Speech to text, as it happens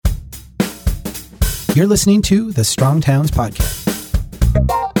You're listening to the Strong Towns Podcast.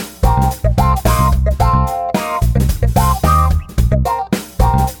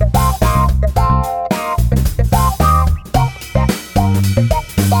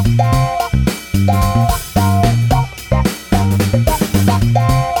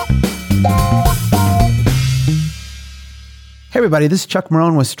 Hey everybody, this is Chuck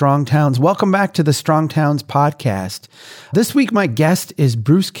Marone with Strong Towns. Welcome back to the Strong Towns Podcast. This week, my guest is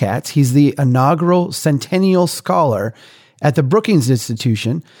Bruce Katz. He's the inaugural Centennial Scholar at the Brookings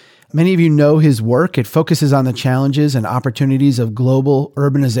Institution. Many of you know his work. It focuses on the challenges and opportunities of global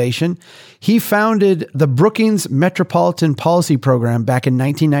urbanization. He founded the Brookings Metropolitan Policy Program back in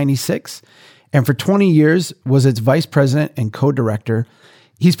 1996, and for 20 years was its vice president and co-director.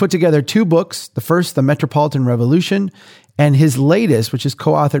 He's put together two books. The first, The Metropolitan Revolution, and his latest, which is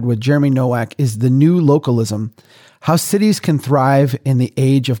co-authored with Jeremy Nowak, is The New Localism, How Cities Can Thrive in the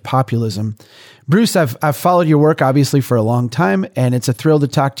Age of Populism. Bruce, I've followed your work, obviously, for a long time, and it's a thrill to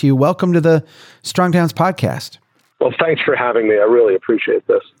talk to you. Welcome to the Strong Towns Podcast. Well, thanks for having me. I really appreciate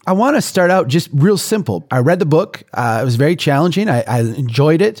this. I want to start out just real simple. I read the book. It was very challenging. I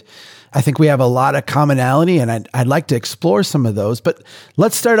enjoyed it. I think we have a lot of commonality, and I'd like to explore some of those. But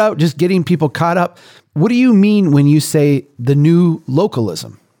let's start out just getting people caught up. What do you mean when you say the new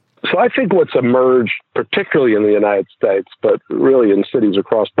localism? So I think what's emerged, particularly in the United States, but really in cities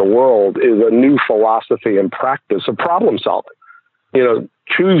across the world, is a new philosophy and practice of problem solving. You know,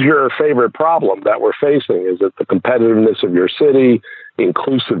 choose your favorite problem that we're facing. Is it the competitiveness of your city,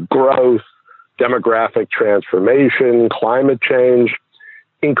 inclusive growth, demographic transformation, climate change?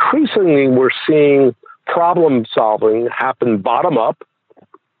 Increasingly, we're seeing problem solving happen bottom up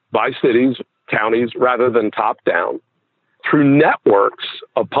by cities, counties, rather than top down, through networks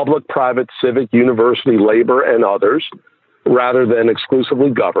of public, private, civic, university, labor, and others, rather than exclusively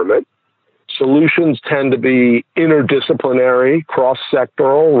government. Solutions tend to be interdisciplinary,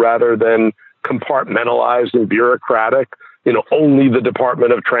 cross-sectoral, rather than compartmentalized and bureaucratic. You know, only the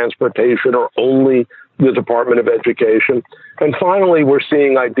Department of Transportation or only the Department of Education. And finally, we're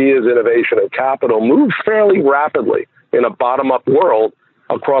seeing ideas, innovation, and capital move fairly rapidly in a bottom-up world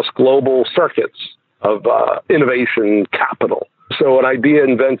across global circuits of innovation capital. So an idea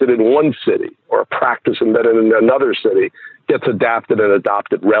invented in one city or a practice invented in another city gets adapted and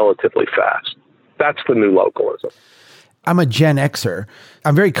adopted relatively fast. That's the new localism. I'm a Gen Xer.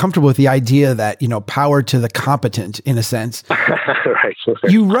 I'm very comfortable with the idea that, power to the competent, in a sense. Right.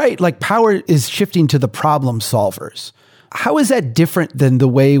 You write, power is shifting to the problem solvers. How is that different than the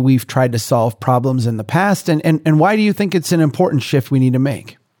way we've tried to solve problems in the past? And why do you think it's an important shift we need to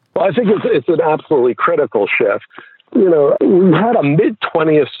make? Well, I think it's an absolutely critical shift. We had a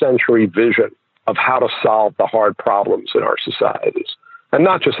mid-20th century vision of how to solve the hard problems in our societies. And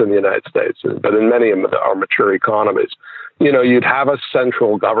not just in the United States, but in many of our mature economies. You'd have a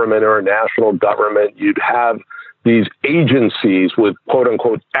central government or a national government. You'd have these agencies with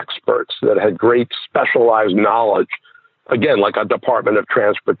quote-unquote experts that had great specialized knowledge, again, like a Department of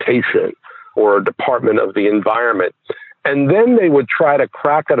Transportation or a Department of the Environment. And then they would try to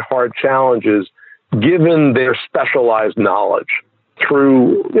crack at hard challenges given their specialized knowledge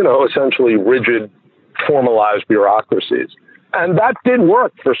through, essentially rigid, formalized bureaucracies. And that did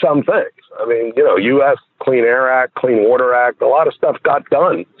work for some things. I mean, U.S. Clean Air Act, Clean Water Act, a lot of stuff got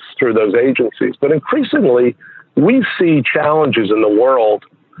done through those agencies. But increasingly, we see challenges in the world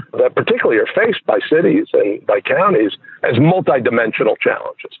that particularly are faced by cities and by counties as multidimensional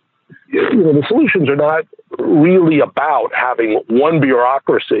challenges. The solutions are not really about having one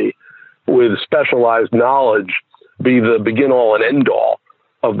bureaucracy with specialized knowledge be the begin-all and end-all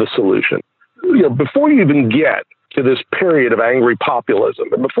of the solution. Before you even get to this period of angry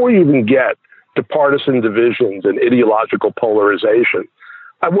populism, and before you even get to partisan divisions and ideological polarization,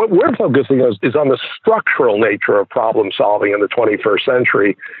 what we're focusing on is on the structural nature of problem solving in the 21st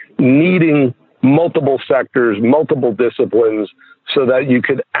century, needing multiple sectors, multiple disciplines, so that you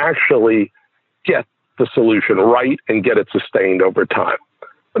could actually get the solution right and get it sustained over time.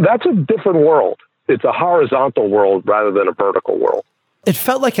 That's a different world. It's a horizontal world rather than a vertical world. It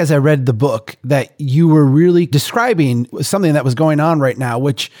felt like, as I read the book, that you were really describing something that was going on right now,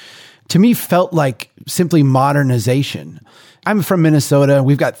 which to me felt like simply modernization. I'm from Minnesota.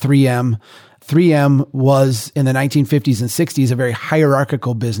 We've got 3M. 3M was, in the 1950s and 60s, a very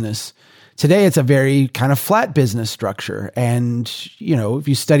hierarchical business. Today, it's a very kind of flat business structure. And, if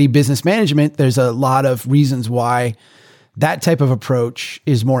you study business management, there's a lot of reasons why that type of approach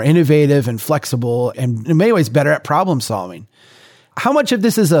is more innovative and flexible and in many ways better at problem solving. How much of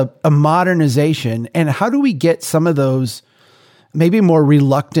this is a modernization, and how do we get some of those maybe more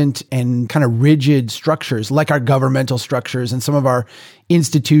reluctant and kind of rigid structures like our governmental structures and some of our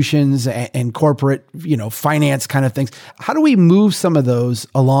institutions and corporate, finance kind of things. How do we move some of those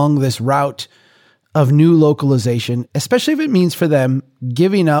along this route of new localization, especially if it means for them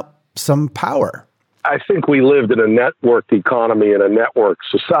giving up some power? I think we lived in a networked economy and a networked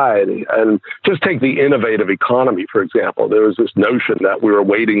society. And just take the innovative economy, for example. There was this notion that we were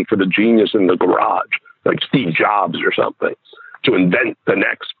waiting for the genius in the garage, like Steve Jobs or something, to invent the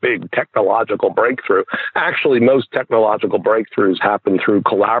next big technological breakthrough. Actually, most technological breakthroughs happen through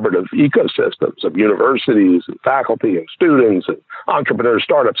collaborative ecosystems of universities and faculty and students and entrepreneurs,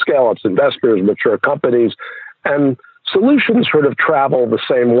 startups, scale-ups, investors, mature companies. And solutions sort of travel the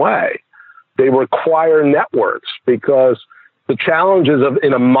same way. They require networks because the challenges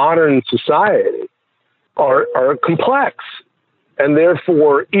in a modern society are complex. And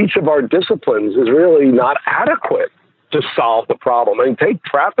therefore, each of our disciplines is really not adequate to solve the problem. I mean, take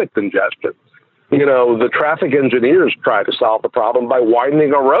traffic congestion. The traffic engineers try to solve the problem by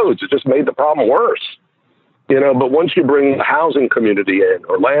widening our roads. It just made the problem worse. But once you bring the housing community in,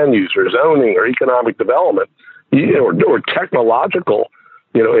 or land use, or zoning, or economic development, or technological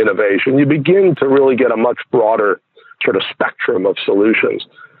innovation, you begin to really get a much broader sort of spectrum of solutions.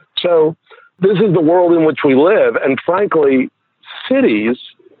 So this is the world in which we live. And frankly, cities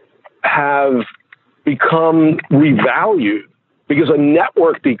have become revalued because a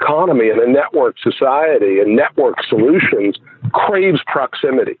networked economy and a networked society and networked solutions craves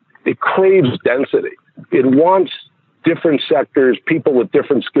proximity. It craves density. It wants different sectors, people with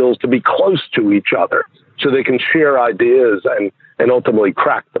different skills to be close to each other so they can share ideas and ultimately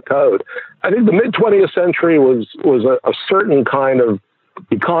crack the code. I think the mid-20th century was a certain kind of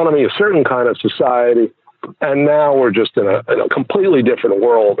economy, a certain kind of society, and now we're just in a completely different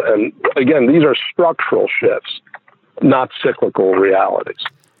world. And again, these are structural shifts, not cyclical realities.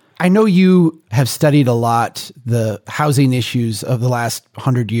 I know you have studied a lot the housing issues of the last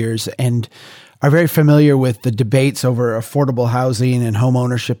 100 years and are very familiar with the debates over affordable housing and home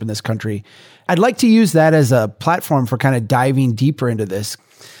ownership in this country. I'd like to use that as a platform for kind of diving deeper into this.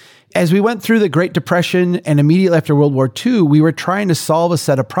 As we went through the Great Depression and immediately after World War II, we were trying to solve a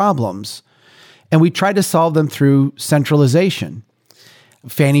set of problems, and we tried to solve them through centralization.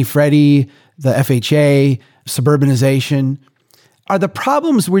 Fannie Freddie, the FHA, suburbanization. Are the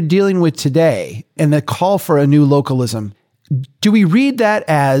problems we're dealing with today and the call for a new localism, do we read that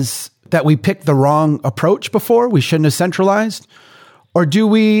as that we picked the wrong approach before, we shouldn't have centralized? Or do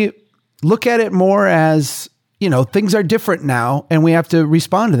we look at it more as, things are different now and we have to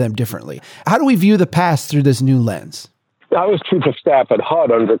respond to them differently? How do we view the past through this new lens? I was chief of staff at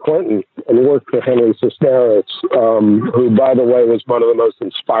HUD under Clinton and worked for Henry Cisneros, who, by the way, was one of the most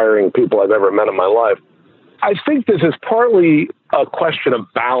inspiring people I've ever met in my life. I think this is partly a question of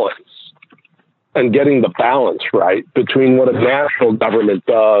balance and getting the balance right between what a national government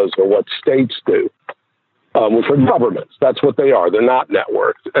does or what states do, which are governments. That's what they are. They're not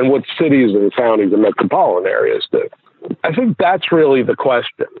networked. And what cities and counties and metropolitan areas do. I think that's really the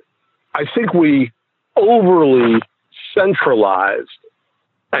question. I think we overly centralized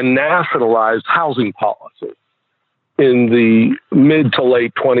and nationalized housing policy in the mid to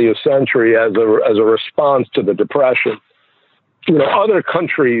late 20th century as a response to the Depression. Other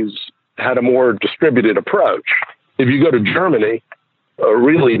countries had a more distributed approach. If you go to Germany, a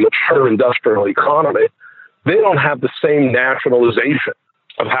really mature industrial economy, they don't have the same nationalization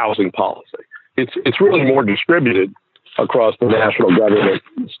of housing policy. It's really more distributed across the national government,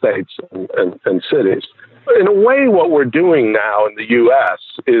 states, and cities. In a way, what we're doing now in the U.S.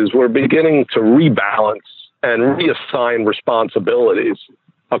 is we're beginning to rebalance and reassign responsibilities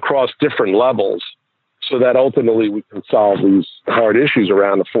across different levels so that ultimately we can solve these hard issues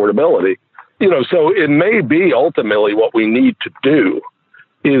around affordability. So it may be ultimately what we need to do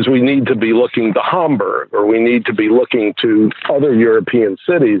is we need to be looking to Hamburg, or we need to be looking to other European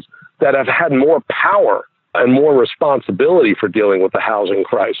cities that have had more power and more responsibility for dealing with the housing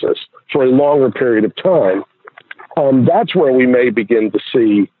crisis for a longer period of time. That's where we may begin to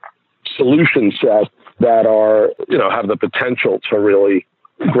see solution sets that are, have the potential to really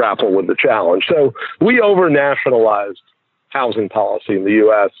grapple with the challenge. So we over-nationalized housing policy in the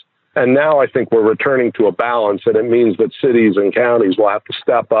U.S., and now I think we're returning to a balance, and it means that cities and counties will have to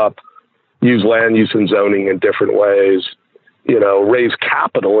step up, use land use and zoning in different ways, raise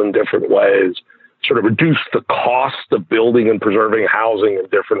capital in different ways, sort of reduce the cost of building and preserving housing in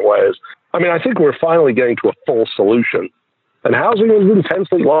different ways. I think we're finally getting to a full solution. And housing is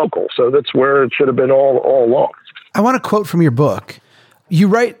intensely local, so that's where it should have been all along. I want to quote from your book. You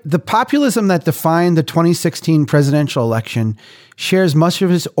write, the populism that defined the 2016 presidential election shares much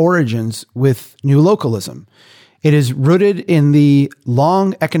of its origins with new localism. It is rooted in the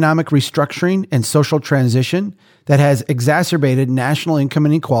long economic restructuring and social transition that has exacerbated national income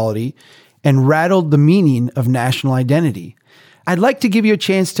inequality and rattled the meaning of national identity. I'd like to give you a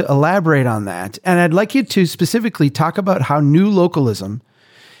chance to elaborate on that, and I'd like you to specifically talk about how new localism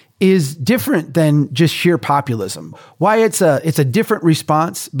is different than just sheer populism. Why it's a different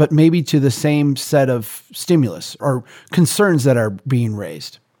response, but maybe to the same set of stimulus or concerns that are being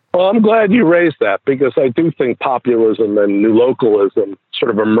raised. Well, I'm glad you raised that, because I do think populism and new localism sort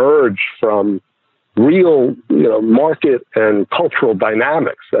of emerge from real, market and cultural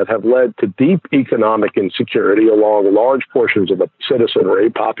dynamics that have led to deep economic insecurity along large portions of the citizenry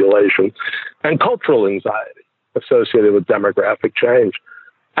population and cultural anxiety associated with demographic change.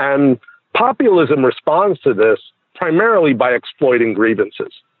 And populism responds to this primarily by exploiting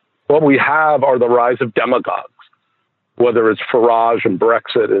grievances. What we have are the rise of demagogues, whether it's Farage and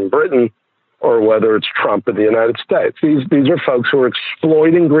Brexit in Britain or whether it's Trump in the United States. These are folks who are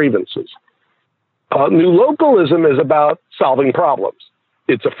exploiting grievances. New localism is about solving problems.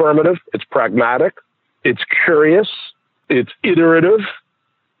 It's affirmative, it's pragmatic, it's curious, it's iterative,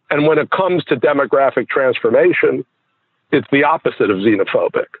 and when it comes to demographic transformation, it's the opposite of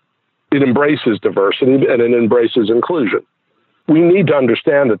xenophobic. It embraces diversity and it embraces inclusion. We need to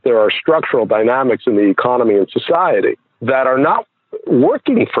understand that there are structural dynamics in the economy and society that are not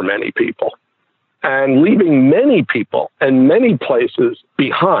working for many people and leaving many people and many places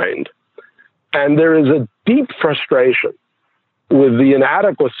behind. And there is a deep frustration with the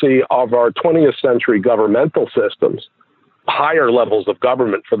inadequacy of our 20th century governmental systems, higher levels of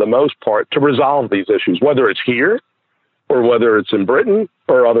government for the most part, to resolve these issues, whether it's here or whether it's in Britain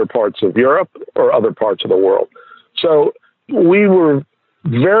or other parts of Europe or other parts of the world. So we were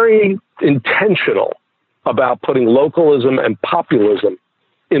very intentional about putting localism and populism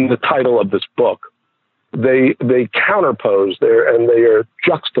in the title of this book. They counterpose there and they are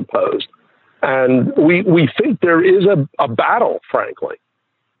juxtaposed. And we think there is a battle, frankly,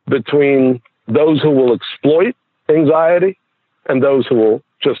 between those who will exploit anxiety and those who will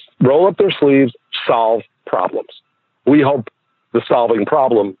just roll up their sleeves, solve problems. We hope the solving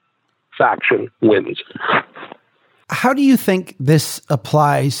problem faction wins. How do you think this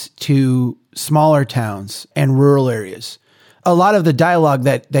applies to smaller towns and rural areas? A lot of the dialogue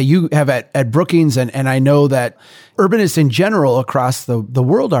that you have at Brookings, and I know that urbanists in general across the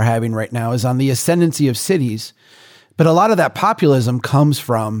world are having right now, is on the ascendancy of cities. But a lot of that populism comes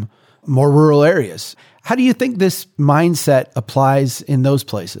from more rural areas. How do you think this mindset applies in those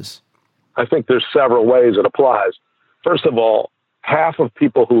places? I think there's several ways it applies. First of all, half of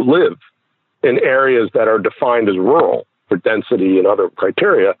people who live in areas that are defined as rural for density and other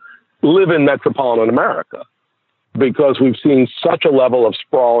criteria live in metropolitan America, because we've seen such a level of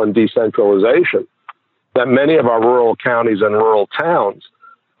sprawl and decentralization that many of our rural counties and rural towns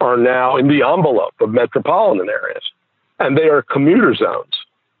are now in the envelope of metropolitan areas. And they are commuter zones.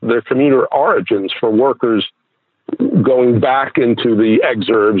 They're commuter origins for workers going back into the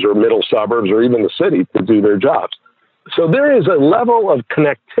exurbs or middle suburbs or even the city to do their jobs. So there is a level of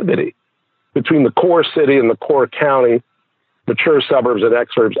connectivity between the core city and the core county, mature suburbs and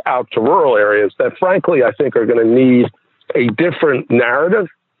exurbs out to rural areas that, frankly, I think are going to need a different narrative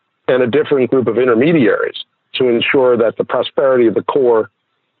and a different group of intermediaries to ensure that the prosperity of the core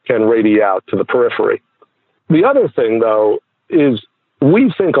can radiate out to the periphery. The other thing, though, is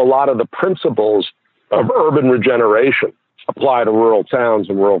we think a lot of the principles of urban regeneration apply to rural towns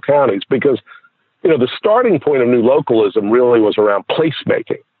and rural counties because, the starting point of new localism really was around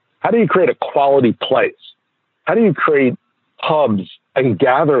placemaking. How do you create a quality place? How do you create hubs and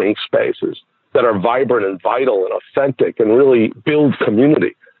gathering spaces that are vibrant and vital and authentic and really build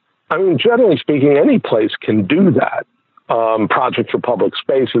community? I mean, generally speaking, any place can do that. Project for Public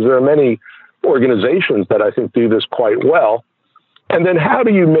Spaces, there are many organizations that I think do this quite well. And then how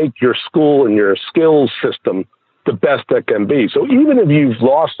do you make your school and your skills system the best that can be? So even if you've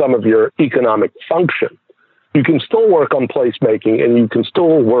lost some of your economic function, you can still work on placemaking and you can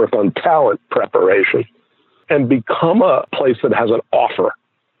still work on talent preparation and become a place that has an offer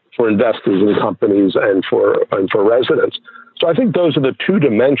for investors and companies and for residents. So I think those are the two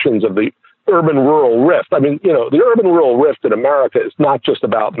dimensions of the urban-rural rift. I mean, the urban-rural rift in America is not just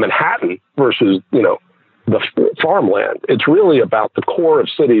about Manhattan versus, the farmland. It's really about the core of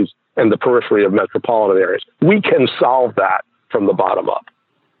cities and the periphery of metropolitan areas. We can solve that from the bottom up.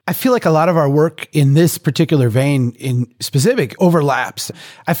 I feel like a lot of our work in this particular vein in specific overlaps.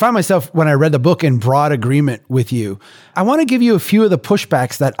 I find myself, when I read the book, in broad agreement with you. I want to give you a few of the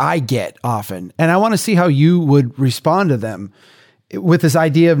pushbacks that I get often, and I want to see how you would respond to them with this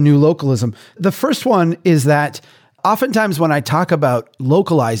idea of new localism. The first one is that oftentimes when I talk about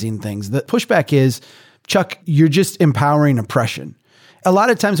localizing things, the pushback is, Chuck, you're just empowering oppression. A lot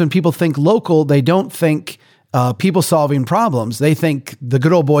of times when people think local, they don't think people solving problems. They think the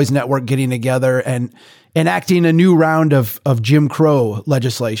good old boys network getting together and enacting a new round of Jim Crow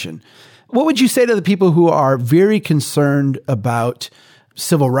legislation. What would you say to the people who are very concerned about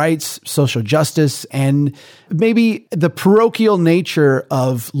civil rights, social justice, and maybe the parochial nature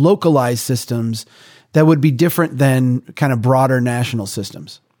of localized systems that would be different than kind of broader national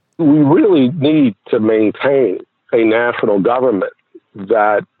systems? We really need to maintain a national government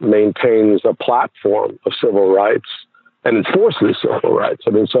that maintains a platform of civil rights and enforces civil rights.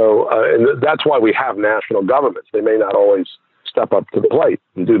 I mean, and that's why we have national governments. They may not always step up to the plate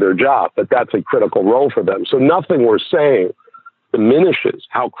and do their job, but that's a critical role for them. So nothing we're saying diminishes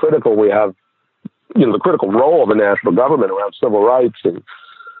how critical we have, the critical role of a national government around civil rights and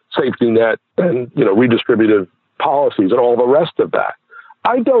safety net and, redistributive policies and all the rest of that.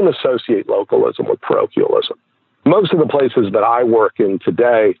 I don't associate localism with parochialism. Most of the places that I work in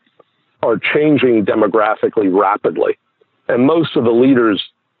today are changing demographically rapidly. And most of the leaders,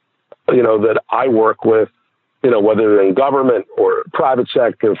 that I work with, whether they're in government or private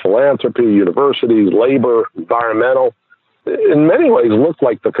sector, philanthropy, universities, labor, environmental, in many ways look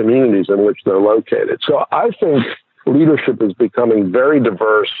like the communities in which they're located. So I think leadership is becoming very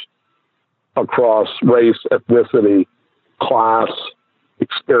diverse across race, ethnicity, class,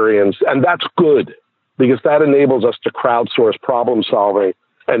 experience, and that's good, because that enables us to crowdsource problem solving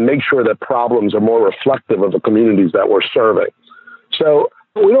and make sure that problems are more reflective of the communities that we're serving. So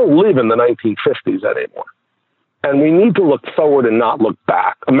we don't live in the 1950s anymore. And we need to look forward and not look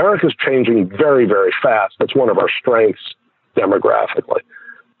back. America's changing very, very fast. That's one of our strengths demographically.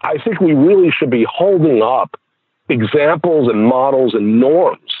 I think we really should be holding up examples and models and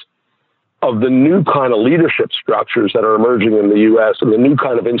norms of the new kind of leadership structures that are emerging in the U.S. and the new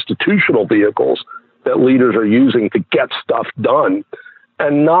kind of institutional vehicles that leaders are using to get stuff done,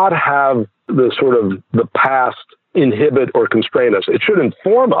 and not have the past inhibit or constrain us. It should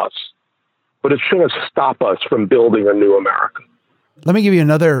inform us, but it shouldn't stop us from building a new America. Let me give you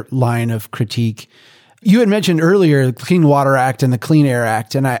another line of critique. You had mentioned earlier the Clean Water Act and the Clean Air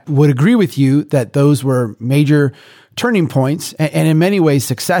Act, and I would agree with you that those were major turning points and in many ways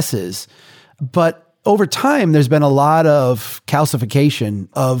successes. But over time, there's been a lot of calcification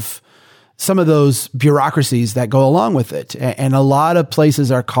of some of those bureaucracies that go along with it. And a lot of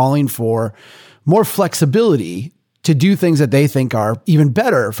places are calling for more flexibility to do things that they think are even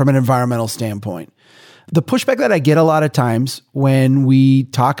better from an environmental standpoint. The pushback that I get a lot of times when we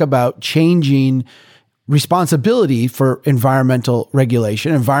talk about changing responsibility for environmental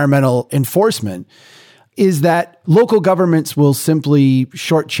regulation, environmental enforcement, is that local governments will simply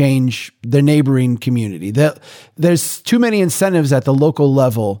shortchange the neighboring community. There's too many incentives at the local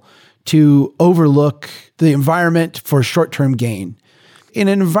level to overlook the environment for short-term gain. In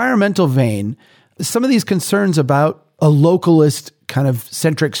an environmental vein, some of these concerns about a localist kind of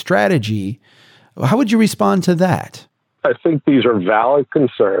centric strategy, how would you respond to that? I think these are valid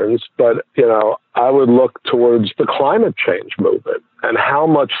concerns, but, I would look towards the climate change movement and how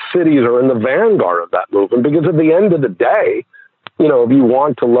much cities are in the vanguard of that movement. Because at the end of the day, if you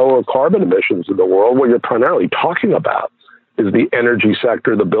want to lower carbon emissions in the world, what you're primarily talking about is the energy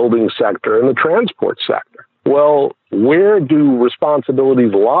sector, the building sector, and the transport sector. Well, where do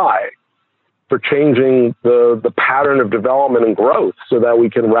responsibilities lie for changing the pattern of development and growth so that we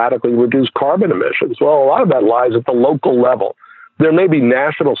can radically reduce carbon emissions? Well, a lot of that lies at the local level. There may be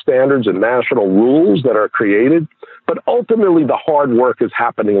national standards and national rules that are created, but ultimately the hard work is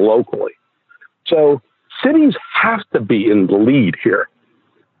happening locally. So cities have to be in the lead here.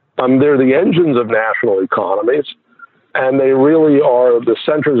 They're the engines of national economies, and they really are the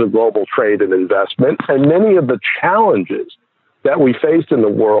centers of global trade and investment. And many of the challenges that we face in the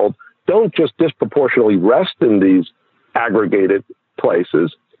world don't just disproportionately rest in these aggregated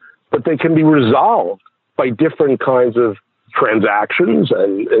places, but they can be resolved by different kinds of transactions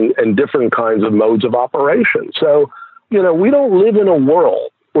and different kinds of modes of operation. So, we don't live in a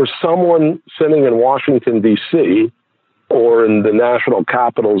world where someone sitting in Washington, D.C., or in the national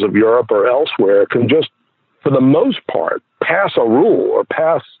capitals of Europe or elsewhere can just, for the most part, pass a rule or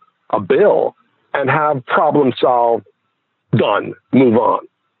pass a bill and have problem solved, done, move on.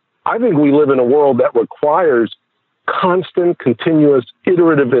 I think we live in a world that requires constant, continuous,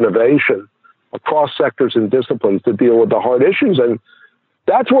 iterative innovation across sectors and disciplines to deal with the hard issues. And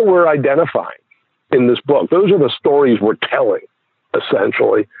that's what we're identifying in this book. Those are the stories we're telling,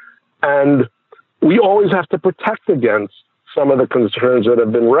 essentially. And we always have to protect against some of the concerns that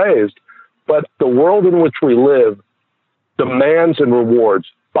have been raised. But the world in which we live demands and rewards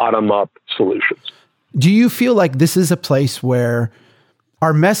bottom-up solutions. Do you feel like this is a place where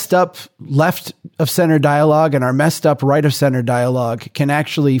our messed up left of center dialogue and our messed up right of center dialogue can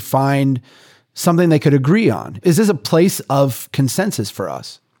actually find something they could agree on? Is this a place of consensus for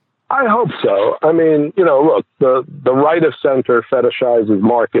us? I hope so. I mean, look, the right of center fetishizes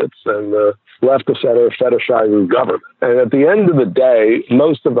markets and the left of center fetishizes government. And at the end of the day,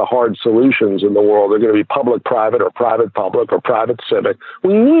 most of the hard solutions in the world are going to be public-private or private-public or private-civic.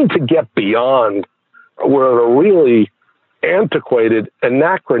 We need to get beyond where the really antiquated,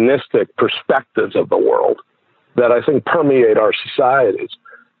 anachronistic perspectives of the world that I think permeate our societies.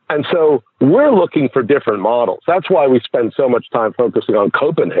 And so we're looking for different models. That's why we spend so much time focusing on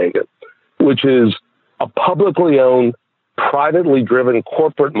Copenhagen, which is a publicly owned, privately driven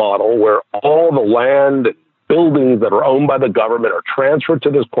corporate model where all the land and buildings that are owned by the government are transferred to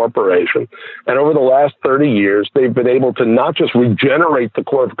this corporation. And over the last 30 years, they've been able to not just regenerate the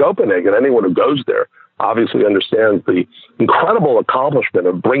core of Copenhagen. Anyone who goes there obviously understands the incredible accomplishment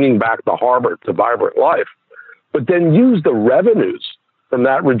of bringing back the harbor to vibrant life, but then use the revenues from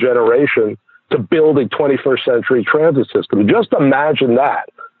that regeneration to build a 21st century transit system. Just imagine that.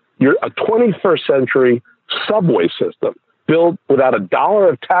 You're a 21st century subway system built without $1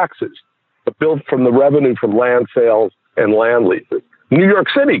 of taxes, but built from the revenue from land sales and land leases. New York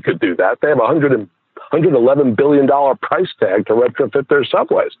City could do that. They have $111 billion price tag to retrofit their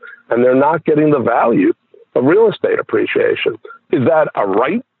subways, and they're not getting the value of real estate appreciation. Is that a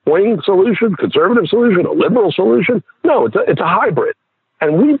right-wing solution, conservative solution, a liberal solution? No, it's a hybrid.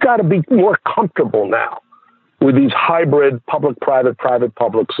 And we've got to be more comfortable now with these hybrid public-private,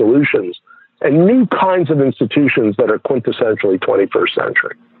 private-public solutions and new kinds of institutions that are quintessentially 21st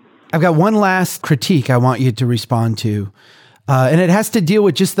century. I've got one last critique I want you to respond to. And it has to deal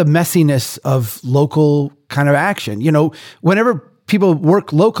with just the messiness of local kind of action. Whenever people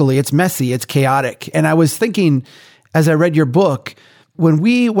work locally, it's messy, it's chaotic. And I was thinking, as I read your book, when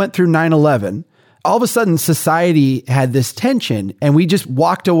we went through 9/11, all of a sudden society had this tension and we just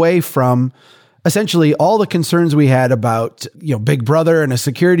walked away from essentially all the concerns we had about, Big Brother and a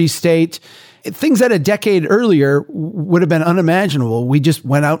security state. Things that a decade earlier would have been unimaginable. We just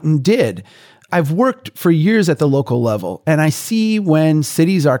went out and did. I've worked for years at the local level, and I see when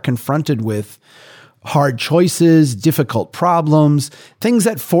cities are confronted with hard choices, difficult problems, things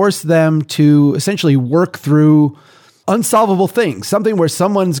that force them to essentially work through unsolvable things, something where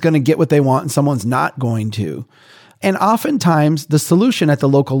someone's going to get what they want and someone's not going to. And oftentimes the solution at the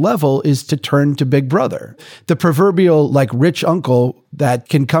local level is to turn to Big Brother, the proverbial rich uncle that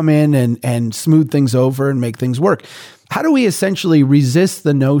can come in and smooth things over and make things work. How do we essentially resist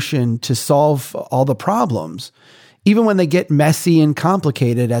the notion to solve all the problems, even when they get messy and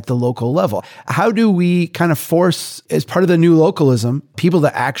complicated at the local level? How do we kind of force, as part of the new localism, people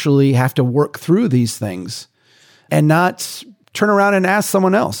to actually have to work through these things and not turn around and ask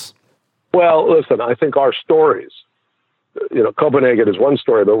someone else? Well, listen, I think our stories, Copenhagen is one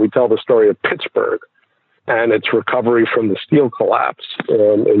story, but we tell the story of Pittsburgh and its recovery from the steel collapse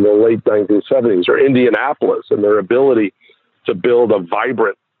in the late 1970s, or Indianapolis and their ability to build a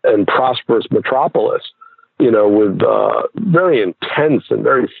vibrant and prosperous metropolis, with very intense and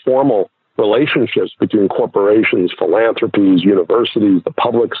very formal relationships between corporations, philanthropies, universities, the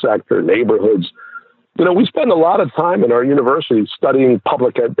public sector, neighborhoods. We spend a lot of time in our universities studying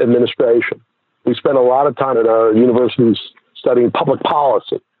public administration. We spend a lot of time in our universities studying public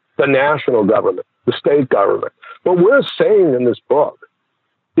policy, the national government, the state government. What we're saying in this book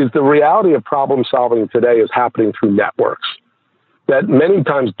is the reality of problem solving today is happening through networks that many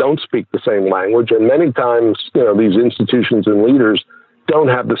times don't speak the same language, and many times, these institutions and leaders don't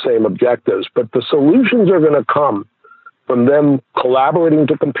have the same objectives. But the solutions are going to come from them collaborating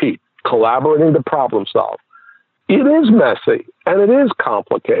to compete, collaborating to problem solve. It is messy and it is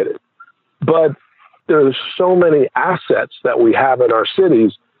complicated, but there's so many assets that we have in our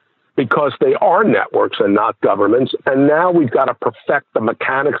cities because they are networks and not governments. And now we've got to perfect the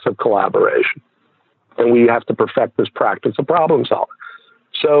mechanics of collaboration. And we have to perfect this practice of problem solving.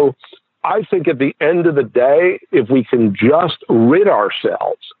 So I think at the end of the day, if we can just rid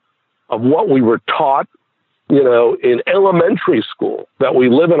ourselves of what we were taught, in elementary school, that we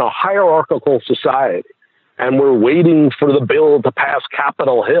live in a hierarchical society and we're waiting for the bill to pass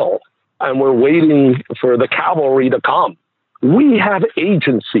Capitol Hill, and we're waiting for the cavalry to come. We have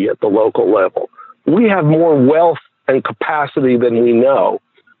agency at the local level. We have more wealth and capacity than we know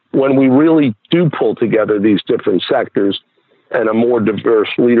when we really do pull together these different sectors and a more diverse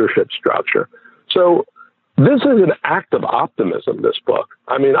leadership structure. So this is an act of optimism, this book.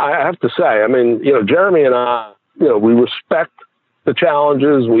 I mean, I have to say, Jeremy and I, we respect the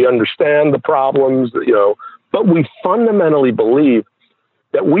challenges, we understand the problems, but we fundamentally believe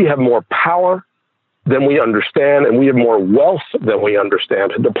that we have more power than we understand, and we have more wealth than we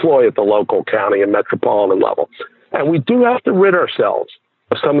understand to deploy at the local, county, and metropolitan level. And we do have to rid ourselves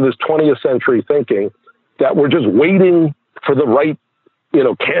of some of this 20th century thinking that we're just waiting for the right,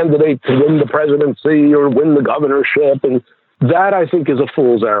 candidate to win the presidency or win the governorship. And that, I think, is a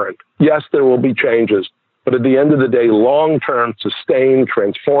fool's errand. Yes, there will be changes, but at the end of the day, long-term, sustained,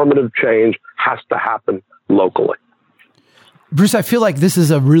 transformative change has to happen locally. Bruce, I feel like this is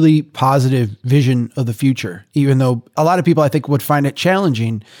a really positive vision of the future, even though a lot of people, I think, would find it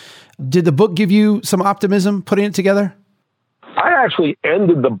challenging. Did the book give you some optimism putting it together? I actually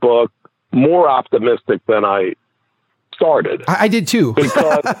ended the book more optimistic than I started. I did too.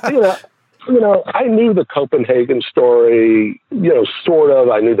 Because, I knew the Copenhagen story, sort of.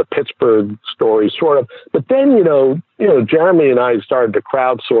 I knew the Pittsburgh story, sort of. But then, Jeremy and I started to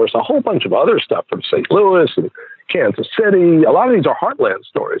crowdsource a whole bunch of other stuff from St. Louis and Kansas City. A lot of these are heartland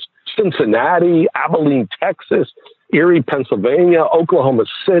stories. Cincinnati, Abilene, Texas, Erie, Pennsylvania, Oklahoma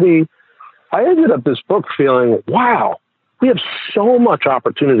City. I ended up this book feeling, wow, we have so much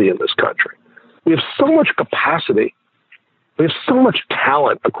opportunity in this country. We have so much capacity. We have so much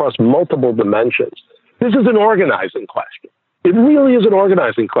talent across multiple dimensions. This is an organizing question. It really is an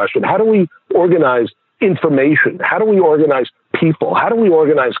organizing question. How do we organize information? How do we organize people? How do we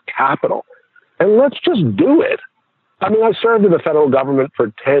organize capital? And let's just do it. I mean, I served in the federal government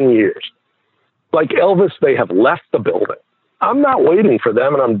for 10 years. Like Elvis, they have left the building. I'm not waiting for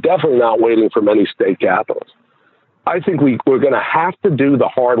them, and I'm definitely not waiting for many state capitals. I think we're going to have to do the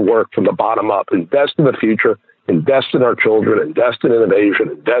hard work from the bottom up, invest in the future, invest in our children, invest in innovation,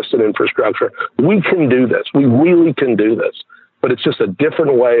 invest in infrastructure. We can do this. We really can do this. But it's just a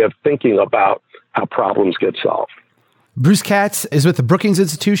different way of thinking about how problems get solved. Bruce Katz is with the Brookings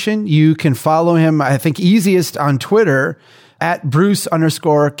Institution. You can follow him, I think, easiest on Twitter at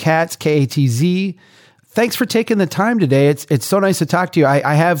Bruce_Katz, Katz. Thanks for taking the time today. It's so nice to talk to you.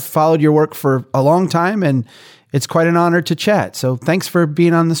 I have followed your work for a long time, and it's quite an honor to chat. So thanks for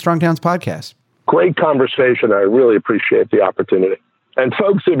being on the Strong Towns podcast. Great conversation. I really appreciate the opportunity. And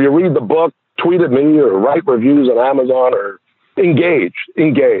folks, if you read the book, tweet at me or write reviews on Amazon or engage.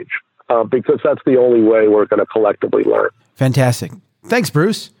 Because that's the only way we're going to collectively learn. Fantastic. Thanks,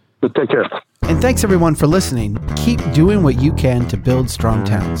 Bruce. Take care. And thanks, everyone, for listening. Keep doing what you can to build strong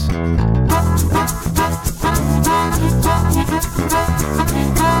towns.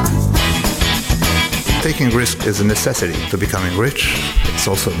 Taking risk is a necessity to becoming rich. It's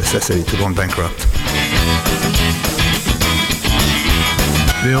also a necessity to going bankrupt.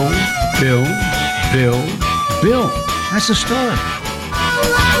 Bill. That's the story.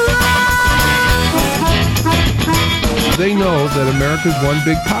 They know that America's one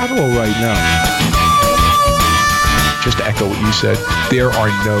big pothole right now. Just to echo what you said, there are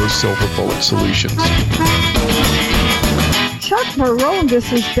no silver bullet solutions. Chuck Marohn, this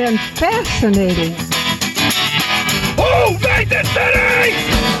has been fascinating. Oh, thank the city!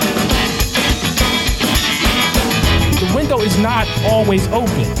 The window is not always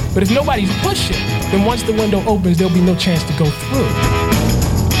open, but if nobody's pushing, then once the window opens, there'll be no chance to go through.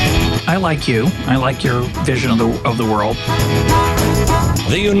 I like you. I like your vision of the world.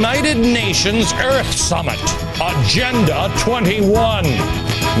 The United Nations Earth Summit, Agenda 21.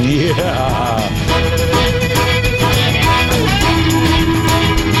 Yeah.